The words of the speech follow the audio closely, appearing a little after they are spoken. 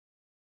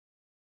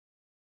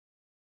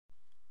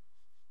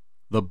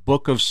The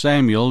book of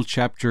Samuel,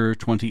 chapter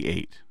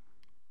 28.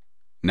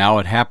 Now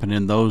it happened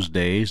in those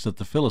days that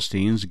the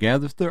Philistines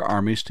gathered their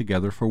armies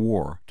together for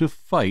war, to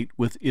fight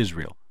with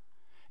Israel.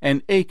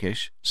 And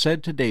Achish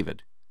said to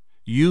David,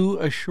 "You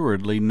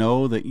assuredly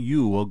know that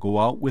you will go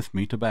out with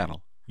me to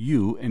battle,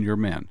 you and your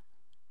men."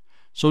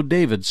 So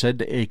David said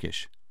to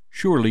Achish,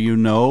 "Surely you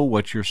know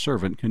what your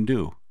servant can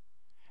do."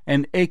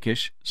 And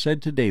Achish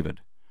said to David,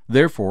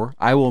 "Therefore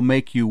I will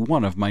make you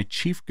one of my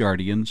chief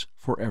guardians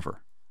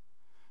forever."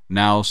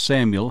 Now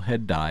Samuel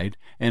had died,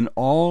 and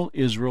all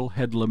Israel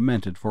had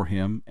lamented for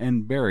him,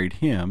 and buried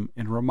him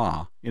in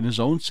Ramah, in his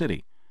own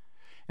city.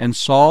 And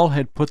Saul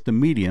had put the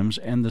mediums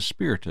and the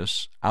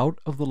spiritists out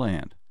of the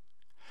land.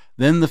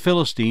 Then the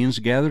Philistines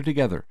gathered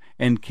together,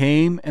 and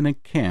came and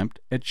encamped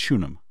at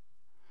Shunem.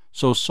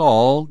 So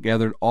Saul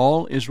gathered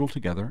all Israel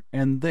together,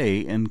 and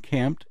they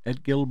encamped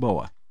at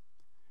Gilboa.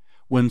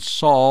 When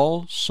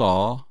Saul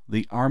saw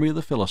the army of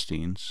the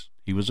Philistines,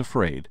 he was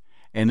afraid,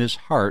 and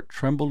his heart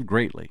trembled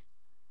greatly.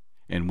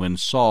 And when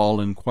Saul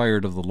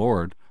inquired of the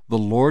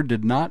Lord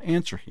did not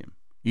answer him,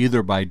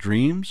 either by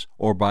dreams,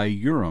 or by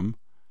Urim,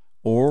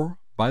 or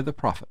by the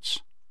prophets.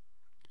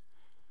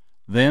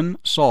 Then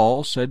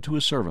Saul said to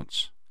his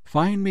servants,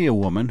 "Find me a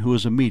woman who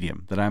is a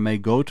medium, that I may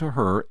go to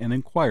her and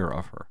inquire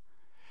of her."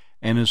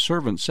 And his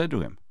servants said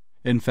to him,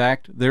 "In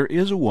fact, there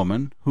is a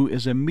woman who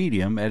is a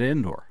medium at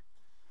Endor."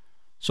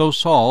 So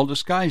Saul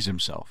disguised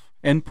himself,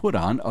 and put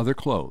on other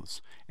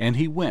clothes, and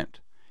he went,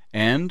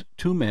 and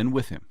 2 men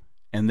with him.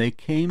 And they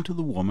came to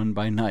the woman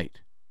by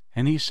night.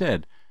 And he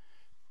said,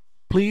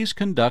 "Please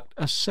conduct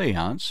a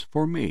séance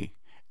for me,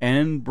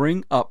 and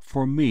bring up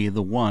for me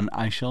the one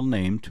I shall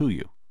name to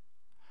you."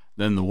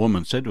 Then the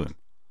woman said to him,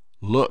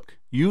 "Look,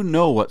 you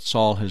know what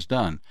Saul has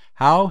done,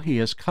 how he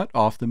has cut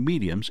off the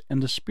mediums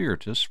and the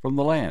spiritists from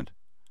the land.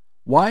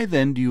 Why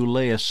then do you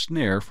lay a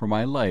snare for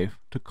my life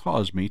to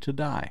cause me to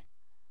die?"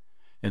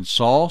 And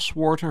Saul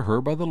swore to her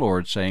by the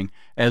Lord, saying,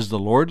 "As the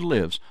Lord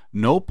lives,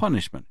 no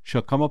punishment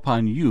shall come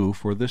upon you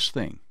for this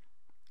thing."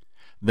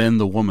 Then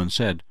the woman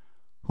said,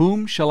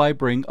 "Whom shall I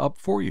bring up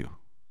for you?"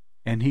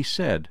 And he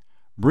said,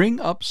 "Bring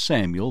up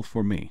Samuel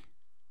for me."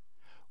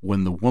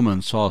 When the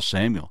woman saw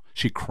Samuel,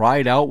 she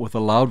cried out with a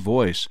loud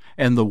voice.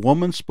 And the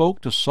woman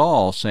spoke to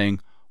Saul,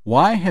 saying,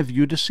 "Why have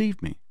you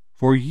deceived me?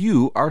 For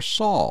you are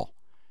Saul."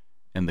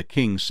 And the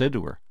king said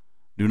to her,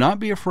 "Do not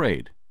be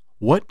afraid.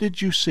 What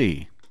did you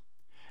see?"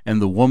 And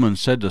the woman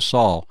said to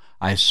Saul,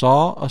 "I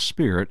saw a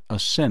spirit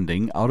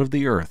ascending out of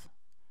the earth."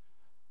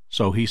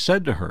 So he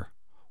said to her,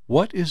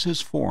 "What is his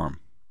form?"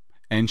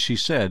 And she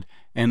said,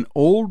 "An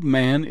old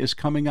man is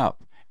coming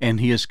up, and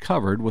he is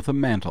covered with a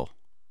mantle."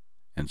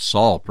 And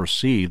Saul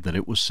perceived that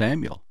it was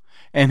Samuel,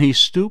 and he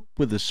stooped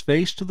with his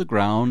face to the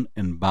ground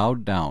and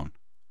bowed down.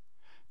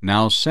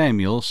 Now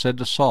Samuel said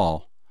to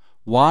Saul,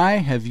 "Why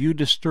have you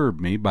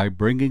disturbed me by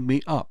bringing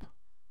me up?"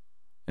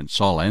 And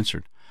Saul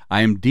answered,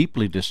 "I am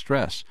deeply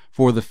distressed,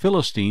 for the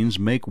Philistines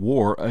make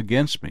war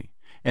against me,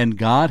 and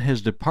God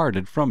has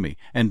departed from me,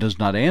 and does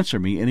not answer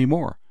me any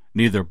more,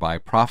 neither by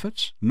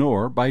prophets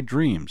nor by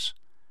dreams.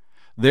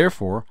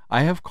 Therefore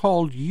I have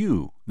called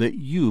you, that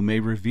you may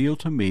reveal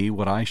to me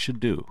what I should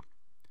do."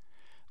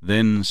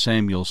 Then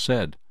Samuel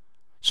said,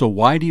 "So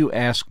why do you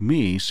ask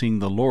me, seeing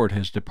the Lord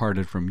has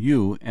departed from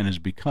you, and has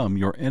become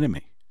your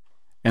enemy?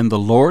 And the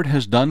Lord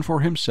has done for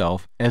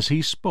himself as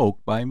he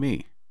spoke by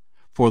me.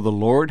 For the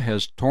Lord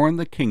has torn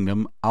the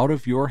kingdom out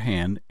of your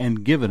hand,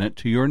 and given it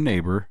to your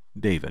neighbor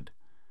David.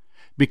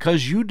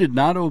 Because you did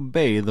not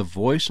obey the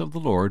voice of the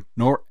Lord,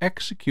 nor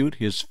execute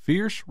his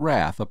fierce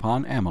wrath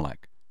upon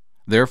Amalek.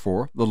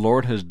 Therefore the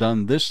Lord has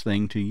done this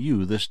thing to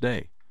you this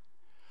day.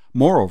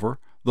 Moreover,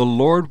 the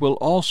Lord will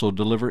also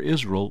deliver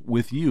Israel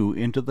with you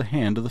into the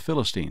hand of the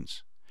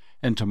Philistines.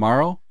 And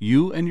tomorrow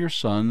you and your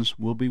sons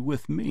will be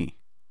with me.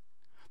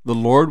 The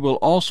Lord will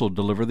also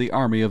deliver the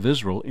army of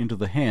Israel into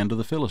the hand of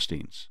the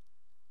Philistines."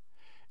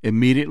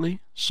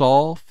 Immediately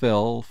Saul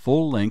fell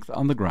full length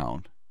on the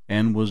ground,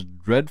 and was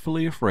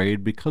dreadfully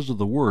afraid because of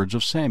the words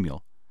of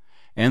Samuel.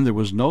 And there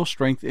was no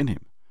strength in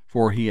him,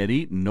 for he had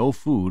eaten no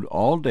food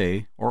all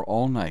day or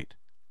all night.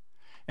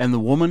 And the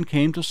woman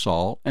came to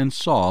Saul, and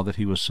saw that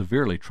he was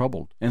severely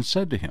troubled, and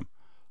said to him,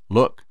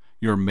 "Look,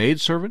 your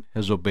maidservant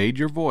has obeyed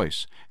your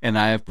voice, and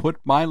I have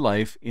put my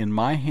life in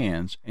my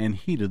hands, and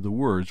heeded the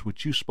words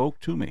which you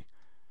spoke to me.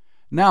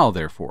 Now,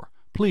 therefore,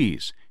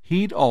 please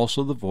heed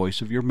also the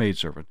voice of your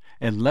maidservant,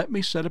 and let me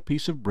set a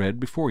piece of bread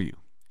before you,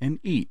 and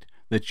eat,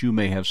 that you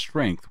may have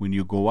strength when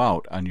you go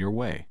out on your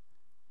way."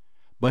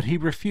 But he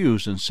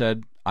refused, and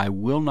said, "I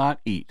will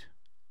not eat."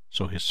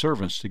 So his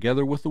servants,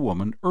 together with the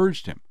woman,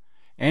 urged him,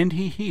 and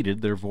he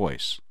heeded their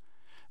voice.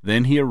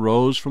 Then he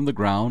arose from the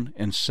ground,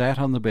 and sat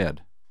on the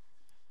bed.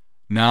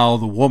 Now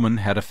the woman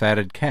had a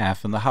fatted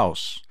calf in the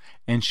house,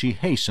 and she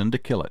hastened to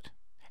kill it.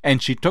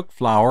 And she took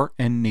flour,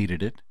 and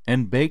kneaded it,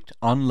 and baked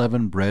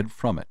unleavened bread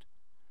from it.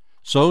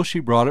 So she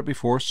brought it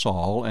before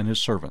Saul and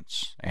his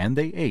servants, and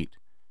they ate.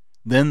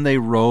 Then they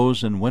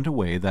rose and went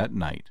away that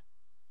night.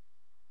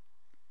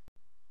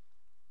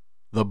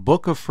 The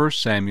book of 1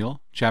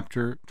 Samuel,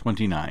 chapter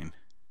 29.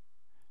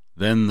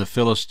 Then the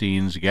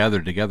Philistines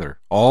gathered together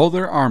all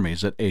their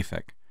armies at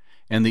Aphek,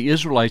 and the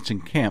Israelites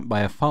encamped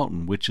by a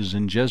fountain which is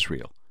in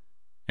Jezreel.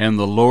 And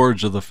the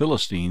lords of the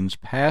Philistines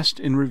passed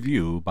in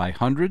review by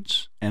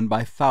hundreds and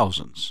by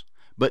thousands,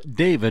 but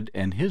David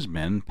and his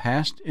men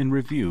passed in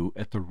review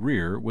at the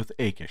rear with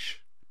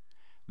Achish.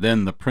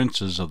 Then the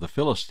princes of the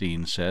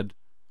Philistines said,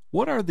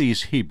 "What are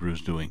these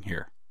Hebrews doing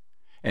here?"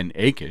 And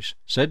Achish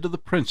said to the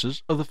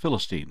princes of the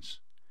Philistines,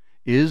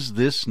 "Is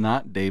this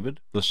not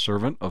David, the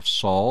servant of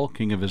Saul,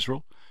 king of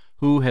Israel,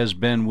 who has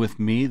been with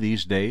me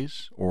these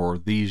days, or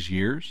these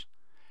years?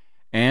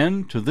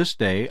 And to this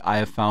day I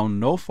have found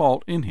no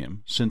fault in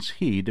him, since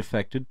he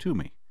defected to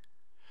me."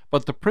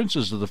 But the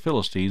princes of the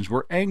Philistines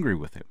were angry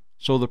with him.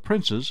 So the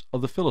princes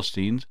of the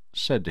Philistines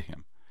said to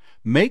him,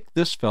 "Make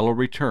this fellow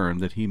return,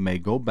 that he may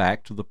go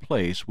back to the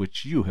place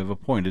which you have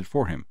appointed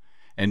for him,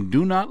 and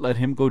do not let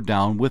him go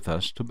down with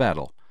us to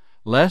battle,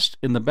 lest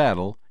in the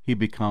battle he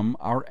become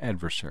our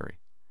adversary.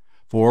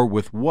 For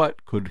with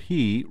what could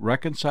he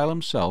reconcile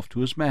himself to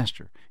his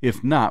master,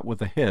 if not with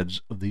the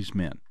heads of these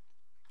men?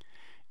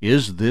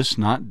 Is this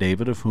not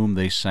David, of whom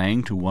they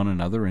sang to one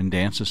another in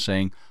dances,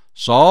 saying,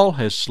 'Saul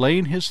has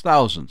slain his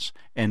thousands,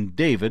 and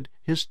David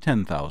his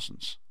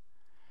 10,000s?'"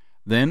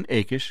 Then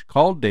Achish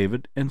called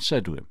David and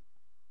said to him,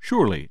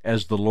 "Surely,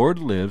 as the Lord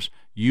lives,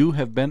 you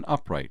have been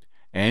upright,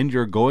 and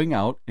your going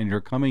out and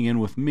your coming in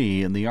with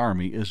me in the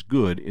army is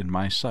good in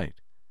my sight.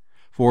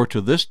 For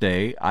to this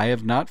day I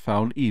have not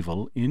found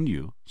evil in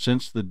you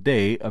since the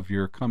day of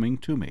your coming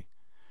to me.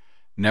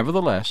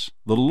 Nevertheless,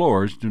 the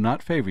lords do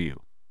not favor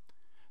you.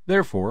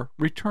 Therefore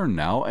return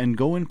now and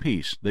go in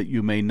peace, that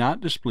you may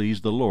not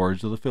displease the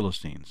lords of the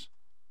Philistines."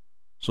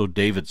 So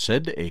David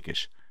said to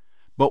Achish,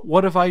 "But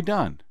what have I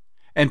done?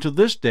 And to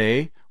this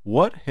day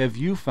what have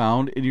you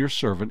found in your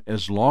servant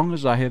as long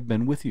as I have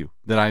been with you,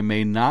 that I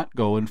may not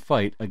go and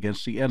fight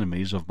against the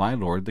enemies of my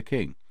lord the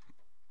king?"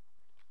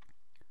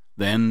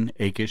 Then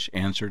Achish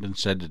answered and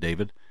said to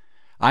David,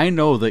 "I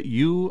know that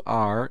you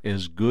are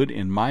as good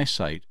in my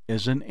sight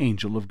as an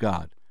angel of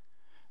God.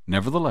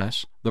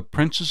 Nevertheless, the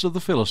princes of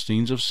the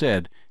Philistines have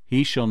said,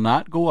 'He shall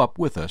not go up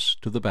with us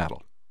to the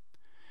battle.'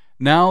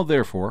 Now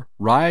therefore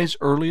rise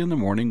early in the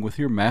morning with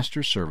your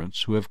master's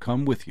servants who have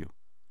come with you.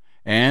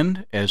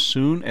 And as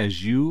soon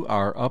as you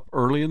are up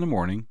early in the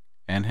morning,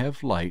 and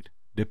have light,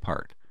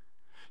 depart."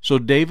 So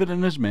David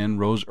and his men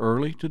rose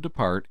early to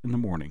depart in the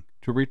morning,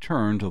 to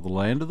return to the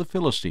land of the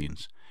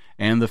Philistines,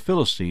 and the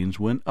Philistines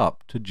went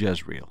up to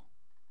Jezreel.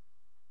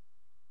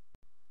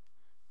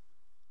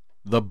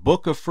 The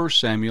book of 1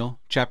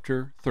 Samuel,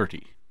 chapter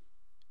 30.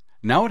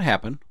 Now it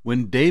happened,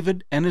 when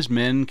David and his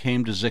men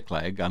came to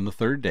Ziklag on the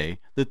third day,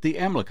 that the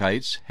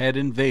Amalekites had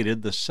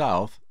invaded the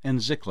south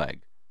and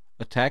Ziklag,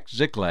 attacked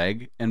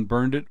Ziklag, and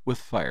burned it with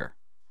fire,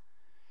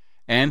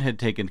 and had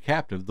taken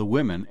captive the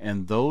women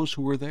and those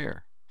who were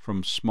there,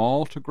 from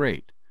small to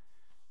great.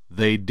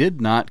 They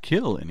did not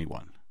kill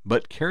anyone,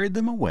 but carried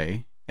them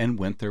away and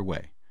went their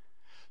way.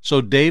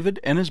 So David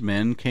and his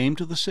men came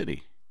to the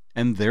city,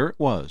 and there it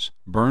was,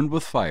 burned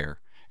with fire,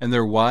 and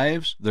their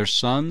wives, their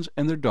sons,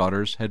 and their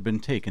daughters had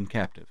been taken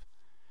captive.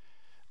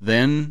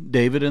 Then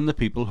David and the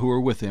people who were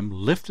with him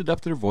lifted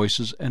up their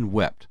voices and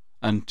wept,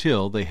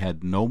 until they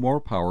had no more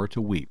power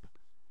to weep.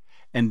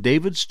 And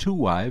David's two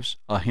wives,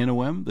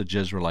 Ahinoam the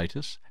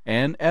Jezreelitess,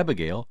 and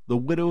Abigail, the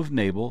widow of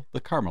Nabal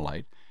the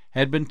Carmelite,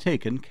 had been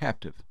taken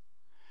captive.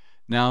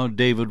 Now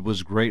David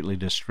was greatly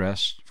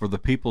distressed, for the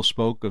people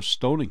spoke of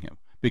stoning him,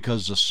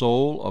 because the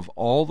soul of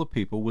all the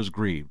people was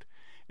grieved,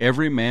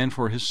 every man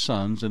for his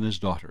sons and his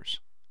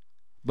daughters.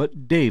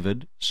 But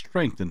David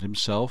strengthened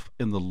himself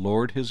in the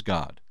Lord his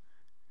God.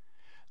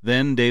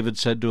 Then David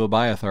said to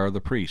Abiathar the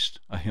priest,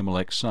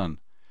 Ahimelech's son,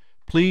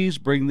 "Please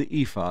bring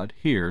the ephod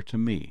here to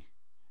me."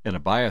 And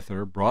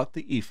Abiathar brought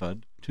the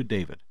ephod to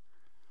David.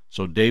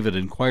 So David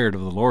inquired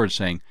of the Lord,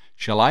 saying,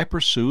 "Shall I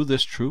pursue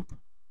this troop?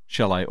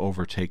 Shall I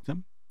overtake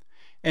them?"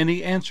 And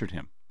he answered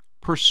him,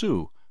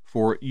 "Pursue,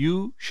 for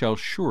you shall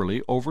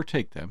surely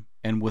overtake them,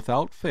 and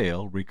without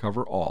fail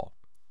recover all."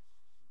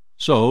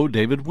 So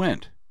David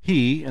went,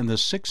 he and the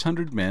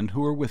 600 men who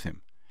were with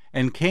him,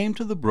 and came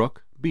to the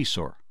brook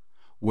Besor,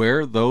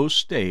 where those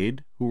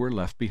stayed who were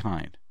left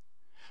behind.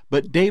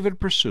 But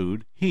David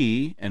pursued,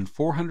 he and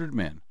 400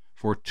 men,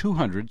 for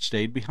 200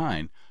 stayed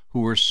behind,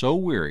 who were so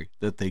weary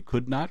that they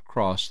could not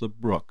cross the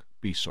brook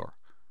Besor.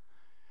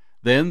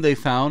 Then they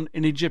found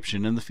an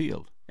Egyptian in the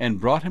field, and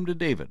brought him to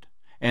David,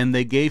 and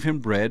they gave him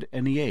bread,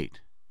 and he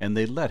ate, and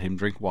they let him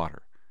drink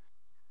water.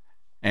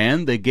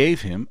 And they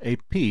gave him a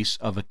piece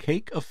of a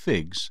cake of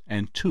figs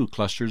and 2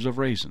 clusters of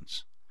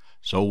raisins.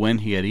 So when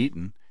he had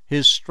eaten,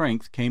 his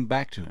strength came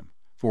back to him,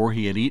 for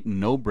he had eaten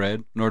no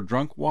bread nor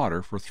drunk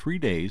water for 3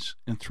 days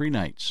and 3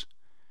 nights.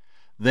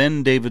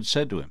 Then David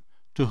said to him,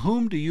 "To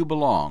whom do you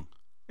belong,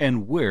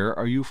 and where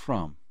are you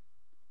from?"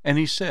 And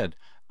he said,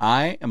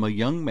 "I am a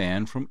young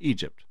man from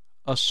Egypt,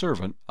 a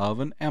servant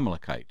of an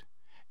Amalekite,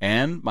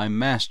 and my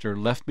master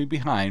left me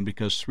behind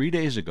because 3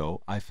 days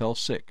ago I fell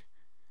sick.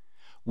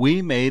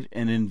 We made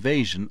an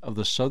invasion of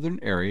the southern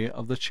area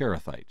of the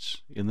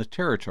Cherethites, in the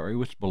territory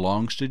which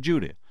belongs to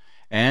Judah,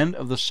 and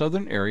of the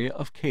southern area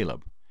of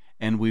Caleb,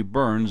 and we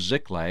burned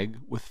Ziklag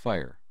with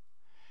fire.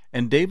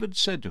 And David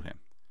said to him,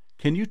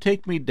 Can you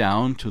take me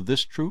down to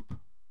this troop?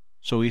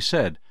 So he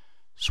said,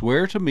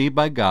 Swear to me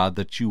by God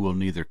that you will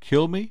neither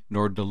kill me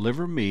nor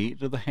deliver me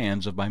to the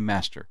hands of my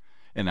master,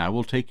 and I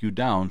will take you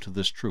down to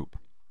this troop.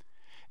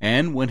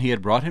 And when he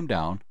had brought him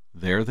down,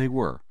 there they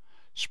were,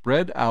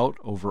 spread out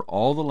over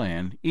all the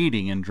land,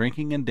 eating and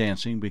drinking and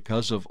dancing,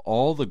 because of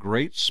all the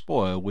great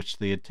spoil which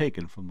they had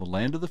taken from the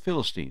land of the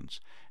Philistines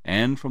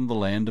and from the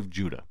land of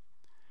Judah.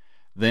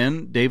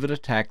 Then David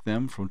attacked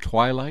them from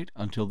twilight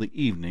until the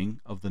evening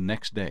of the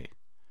next day.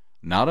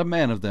 Not a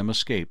man of them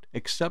escaped,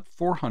 except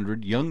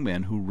 400 young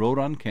men who rode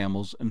on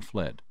camels and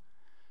fled.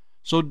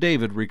 So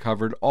David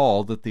recovered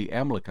all that the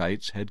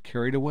Amalekites had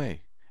carried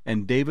away,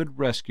 and David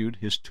rescued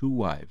his 2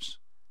 wives.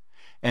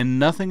 And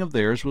nothing of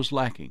theirs was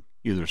lacking,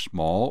 either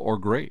small or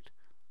great,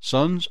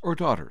 sons or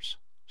daughters,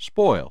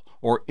 spoil,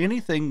 or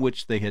anything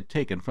which they had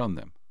taken from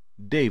them.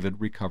 David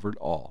recovered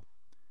all.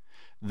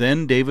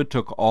 Then David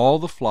took all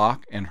the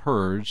flock and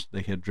herds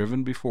they had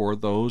driven before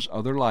those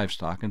other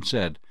livestock, and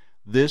said,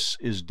 This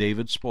is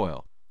David's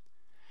spoil.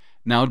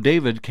 Now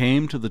David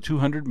came to the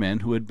 200 men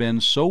who had been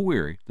so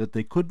weary that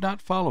they could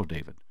not follow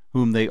David,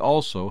 whom they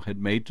also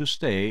had made to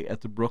stay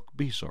at the brook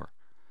Besor.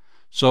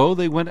 So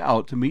they went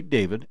out to meet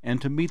David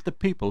and to meet the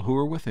people who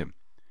were with him.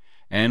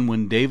 And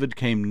when David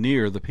came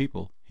near the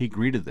people, he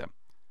greeted them.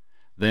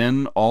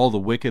 Then all the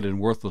wicked and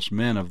worthless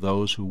men of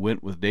those who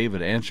went with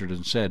David answered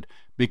and said,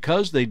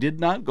 Because they did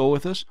not go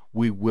with us,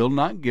 we will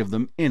not give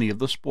them any of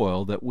the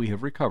spoil that we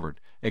have recovered,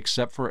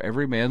 except for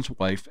every man's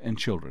wife and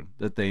children,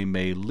 that they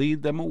may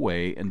lead them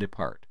away and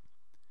depart.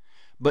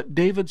 But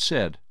David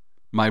said,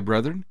 My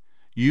brethren,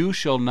 you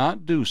shall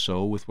not do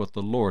so with what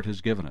the Lord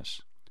has given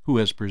us, who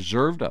has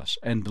preserved us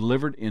and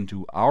delivered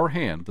into our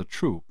hand the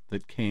troop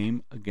that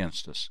came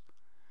against us.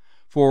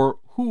 For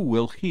who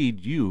will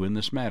heed you in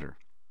this matter?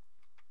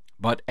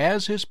 But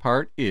as his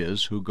part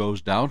is who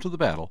goes down to the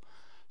battle,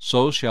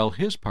 so shall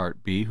his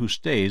part be who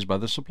stays by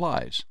the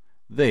supplies.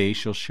 They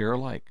shall share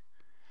alike.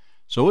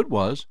 So it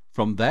was,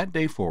 from that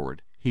day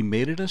forward, he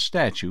made it a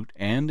statute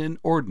and an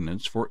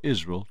ordinance for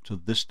Israel to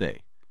this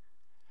day.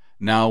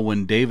 Now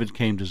when David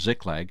came to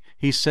Ziklag,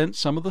 he sent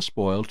some of the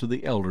spoil to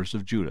the elders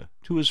of Judah,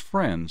 to his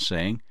friends,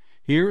 saying,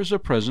 Here is a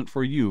present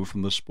for you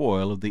from the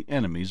spoil of the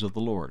enemies of the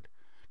Lord,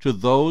 to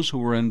those who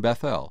were in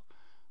Bethel,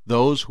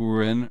 those who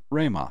were in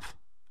Ramoth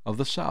of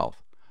the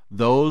south,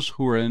 those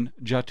who were in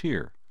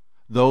Jatir,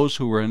 those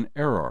who were in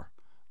Eror,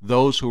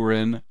 those who were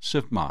in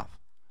Sifmoth,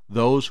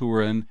 those who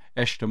were in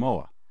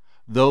Eshtemoa,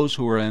 those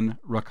who were in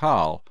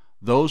Rakal,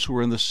 those who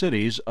were in the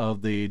cities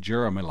of the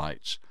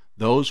Jerahmeelites,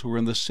 those who were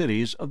in the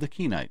cities of the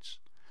Kenites,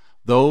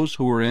 those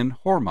who were in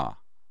Hormah,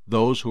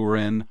 those who were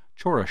in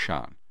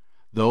Chorashan,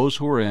 those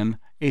who were in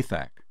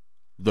Athak,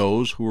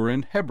 those who were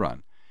in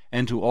Hebron,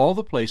 and to all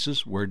the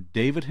places where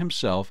David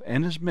himself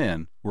and his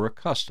men were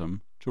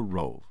accustomed to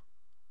rove.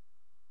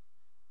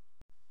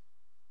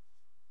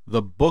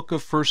 The book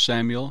of 1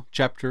 Samuel,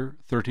 chapter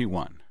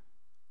 31.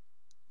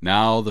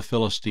 Now the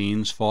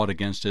Philistines fought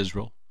against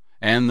Israel,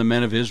 and the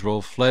men of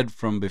Israel fled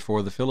from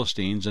before the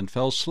Philistines and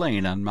fell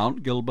slain on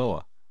Mount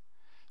Gilboa.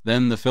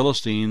 Then the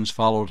Philistines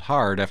followed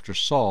hard after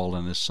Saul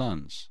and his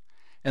sons.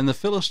 And the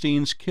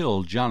Philistines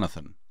killed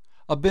Jonathan,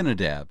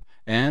 Abinadab,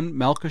 and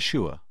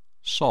Malchishua,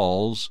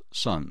 Saul's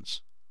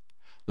sons.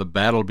 The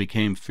battle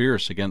became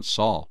fierce against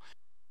Saul.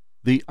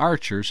 The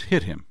archers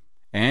hit him,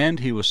 and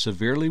he was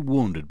severely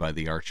wounded by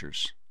the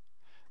archers.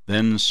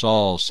 Then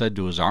Saul said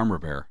to his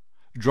armor-bearer,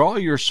 Draw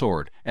your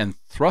sword, and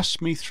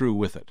thrust me through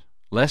with it,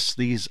 lest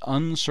these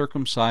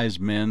uncircumcised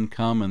men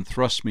come and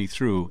thrust me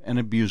through and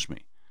abuse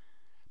me.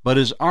 But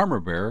his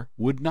armor-bearer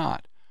would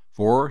not,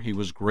 for he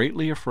was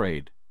greatly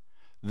afraid.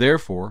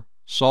 Therefore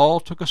Saul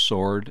took a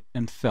sword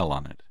and fell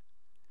on it.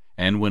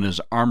 And when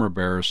his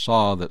armor-bearer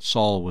saw that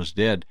Saul was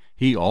dead,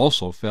 he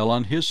also fell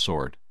on his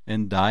sword,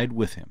 and died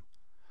with him.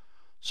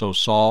 So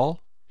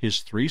Saul,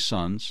 his 3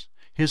 sons,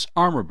 his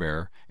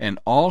armor-bearer, and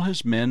all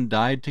his men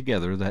died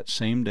together that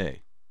same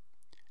day.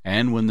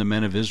 And when the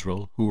men of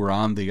Israel, who were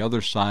on the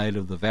other side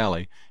of the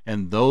valley,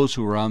 and those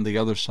who were on the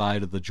other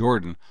side of the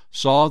Jordan,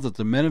 saw that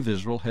the men of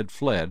Israel had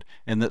fled,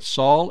 and that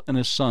Saul and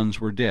his sons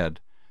were dead,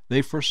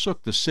 they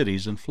forsook the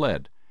cities and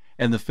fled,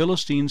 and the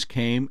Philistines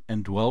came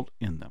and dwelt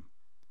in them.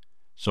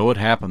 So it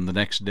happened the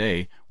next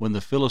day, when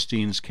the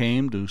Philistines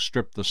came to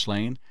strip the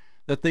slain,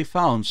 that they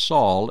found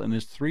Saul and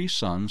his 3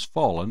 sons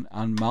fallen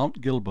on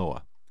Mount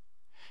Gilboa.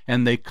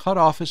 And they cut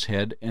off his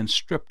head and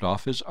stripped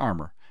off his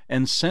armor,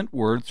 and sent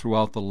word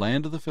throughout the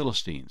land of the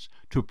Philistines,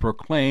 to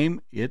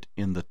proclaim it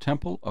in the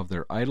temple of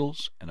their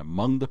idols and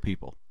among the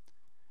people.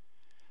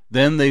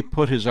 Then they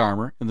put his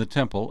armor in the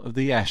temple of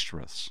the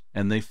Ashtoreths,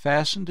 and they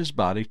fastened his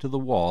body to the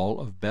wall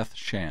of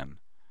Beth-shan.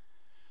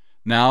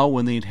 Now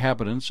when the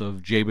inhabitants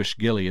of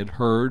Jabesh-Gilead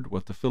heard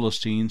what the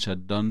Philistines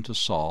had done to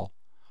Saul,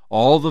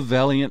 all the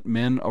valiant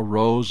men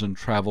arose and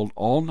traveled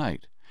all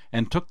night,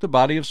 and took the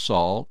body of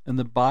Saul and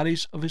the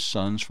bodies of his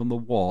sons from the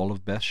wall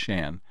of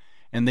Beth-shan,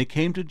 and they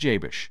came to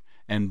Jabesh,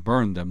 and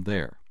burned them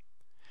there.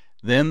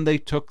 Then they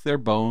took their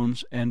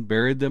bones and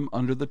buried them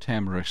under the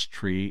tamarisk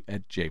tree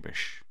at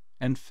Jabesh,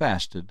 and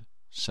fasted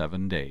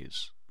 7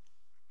 days.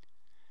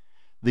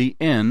 The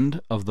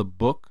end of the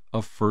book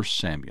of 1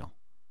 Samuel.